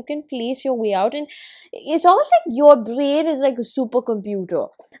from, so you can place your way out. And it's almost like your brain is like a supercomputer,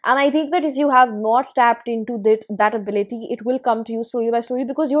 and I think that if you have not tapped into that ability, it will come to you slowly by slowly,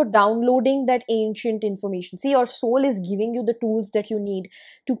 because you're downloading that ancient information. See, your soul is giving you the tools that you need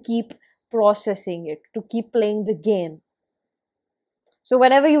to keep processing it, to keep playing the game. So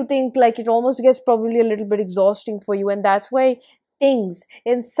whenever you think, like, it almost gets probably a little bit exhausting for you, and that's why things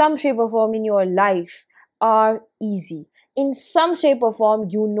in some shape or form in your life are easy. In some shape or form,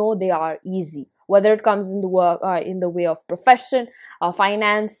 they are easy. Whether it comes in the work, in the way of profession,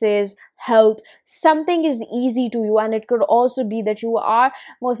 finances, health, something is easy to you. And it could also be that you are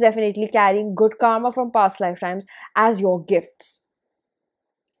most definitely carrying good karma from past lifetimes as your gifts.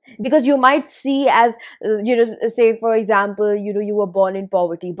 Because you might see as, say for example, you were born in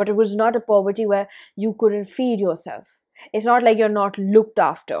poverty, but it was not a poverty where you couldn't feed yourself. It's not like you're not looked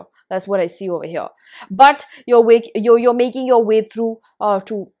after. That's what I see over here. But you're making your way through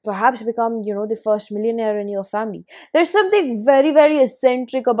to perhaps become, the first millionaire in your family. There's something very, very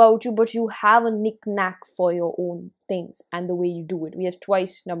eccentric about you, but you have a knick-knack for your own things and the way you do it. We have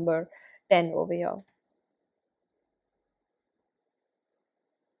twice number 10 over here.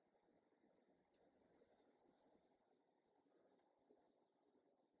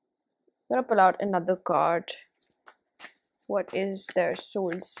 I'm gonna pull out another card. What is their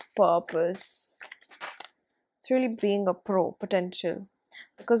soul's purpose? It's really being a pro potential,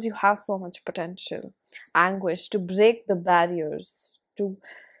 because you have so much potential, anguish to break the barriers, to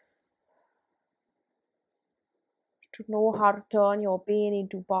know how to turn your pain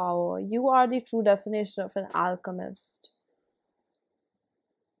into power. You are the true definition of an alchemist.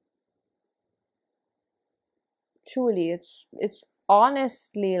 Truly, it's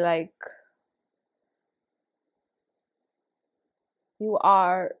honestly like you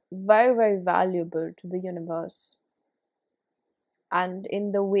are very, very valuable to the universe. And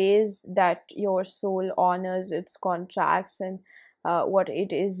in the ways that your soul honors its contracts and what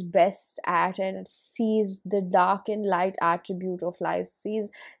it is best at, and it sees the dark and light attribute of life,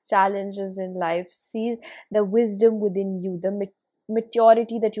 sees challenges in life, sees the wisdom within you, the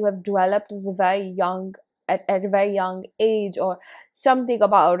maturity that you have developed as a very young at a very young age, or something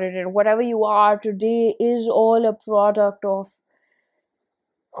about it, and whatever you are today is all a product of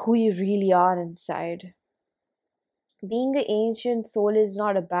who you really are inside. Being an ancient soul is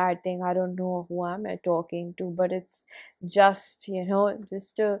not a bad thing. I don't know who am I talking to, but it's just,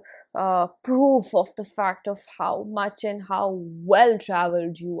 just a proof of the fact of how much and how well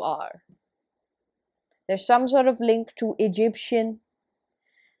traveled you are. There's some sort of link to Egyptian,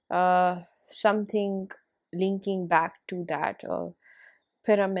 something linking back to that,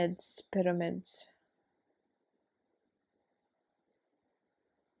 pyramids.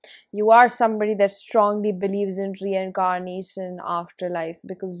 You are somebody that strongly believes in reincarnation, afterlife,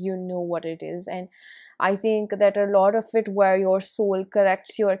 because you know what it is. And I think that a lot of it, where your soul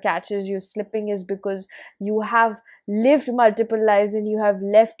corrects you or catches you slipping, is because you have lived multiple lives and you have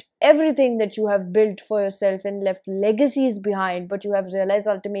left everything that you have built for yourself and left legacies behind, but you have realized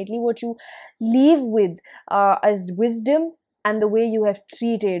ultimately what you leave with as wisdom and the way you have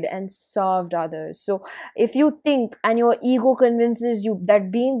treated and served others. So if you think and your ego convinces you that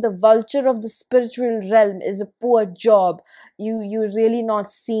being the vulture of the spiritual realm is a poor job, you're really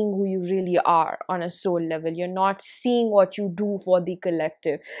not seeing who you really are on a soul level. You're not seeing what you do for the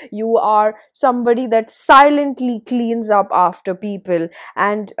collective. You are somebody that silently cleans up after people,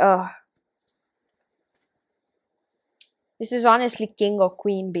 and this is honestly king or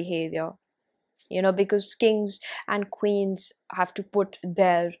queen behavior. Because kings and queens have to put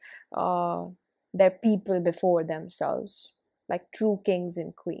their people before themselves, like true kings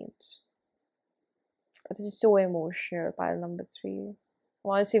and queens. This is so emotional. Pile number 3.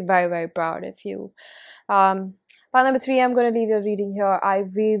 I'm honestly very, very proud of you. Pile number 3, I'm going to leave your reading here. I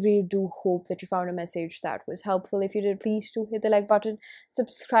really, really do hope that you found a message that was helpful. If you did, please do hit the like button,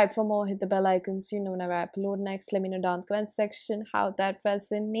 subscribe for more, hit the bell icon so you know whenever I upload next. Let me know down in the comment section how that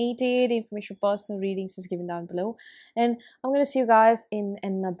resonated. Information for personal readings is given down below. And I'm going to see you guys in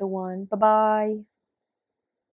another one. Bye-bye.